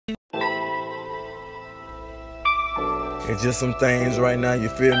It's just some things right now, you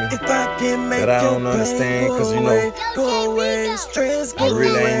feel me, If I can make that I don't understand, cause you know, go away, stress go I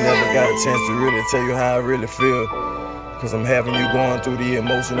really away. ain't never got a chance to really tell you how I really feel. Cause I'm having you going through the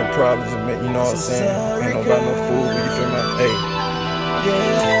emotional problems, and you know what I'm saying? Ain't nobody no fool, but you feel me? Hey,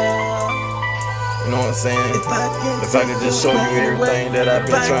 you know what I'm saying? If I could just show you everything that I've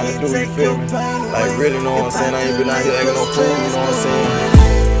been trying to do, you feel me? Like really, know what I'm saying? I ain't been out here acting no fool, you know what I'm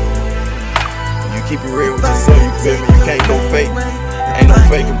saying? You keep it real with yourself, you feel me? You can't go fake. Ain't no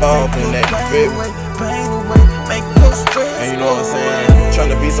fake involved in that, you feel me? And you know what I'm saying?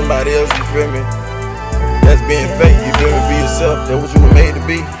 Trying to be somebody else, you feel me? That's being fake, you feel me? Be yourself, that's what you were made to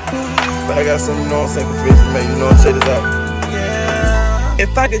be. But I got some, you know what I'm saying, confession to make, you know what I'm saying? Check this out.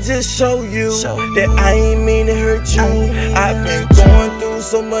 If I could just show you that I ain't mean to hurt you. I've been going through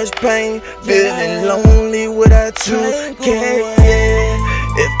so much pain, feeling lonely without you.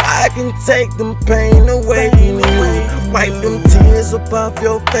 If I can take them pain away, wipe them tears up off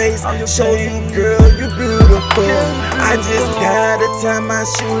your face, show you, girl, you beautiful. I just gotta tie my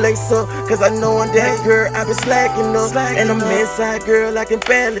shoelace up, cause I know that, girl, I been slacking up. And I'm inside, girl, I can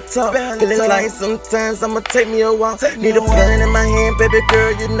barely talk. Feeling like sometimes I'ma take me a walk. Need a blunt in my hand, baby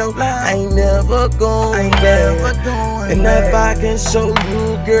girl, you know I ain't never going back. And if I can show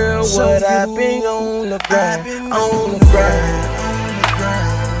you, girl, what I've been on the grind, on the grind.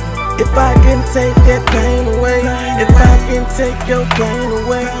 If I can take that pain away, if I can take your pain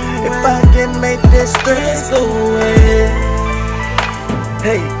away, if I can make that stress go away.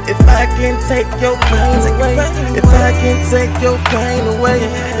 Hey, if I can take your pain away, if I can take your pain away,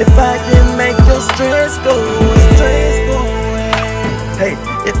 if I can make your stress go away. Hey,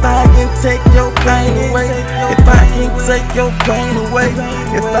 if I can take your pain away, if I can take your pain away,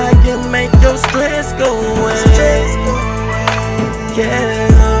 if I can make your stress go away. Yeah.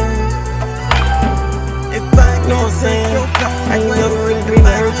 You know what I'm saying? I ain't never really been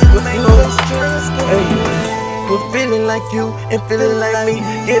hurt you, but you know, hey, but feeling like you and feeling like me,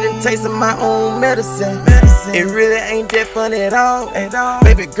 getting taste of my own medicine. It really ain't that fun at all.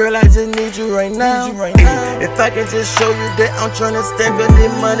 Baby girl, I just need you right now. If I can just show you that I'm trying to stack up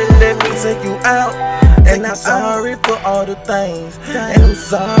this money, let me take you out. And I'm sorry for all the things, and I'm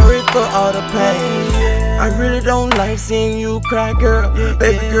sorry for all the pain. I really don't like seeing you cry, girl.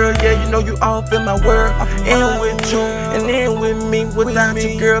 Baby girl, yeah, you know you off in my world. And with you, and then with me, without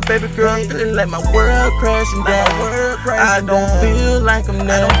you, girl. Baby girl, I'm feeling like my world crashing down. I don't feel like I'm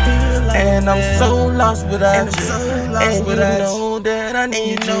there, and I'm so lost without you. And you know that I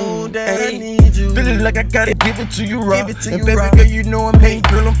need you. Feeling like I gotta give it to you raw. And baby girl, you know I'm hating,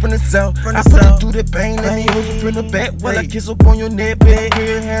 girl, I'm from the south. I put you through the pain, let me hold you from the back while I kiss up on your neck. Baby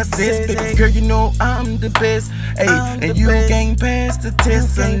girl, have sex, baby girl, you know I'm the best. Hey, and you can't pass the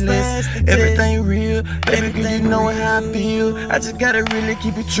test unless everything real. Baby girl, you know how I feel. I just gotta really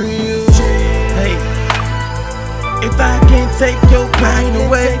keep it real. Hey, if I can take your pain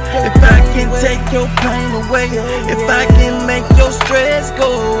away, if I can take your pain away, if I can make your stress go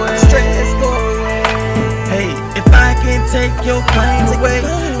away. Hey, if I can take your pain away,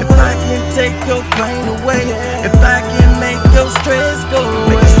 if I can take your pain away, if I can make your stress go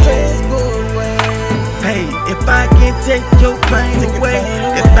away. Hey, if I can take your pain away,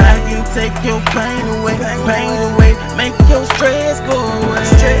 if I can take your pain away, make your stress go away.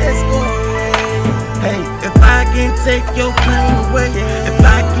 Hey, if I can take your pain away, if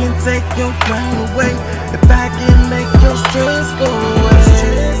I can take your pain away, if I can make your stress go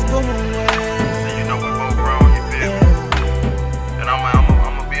away.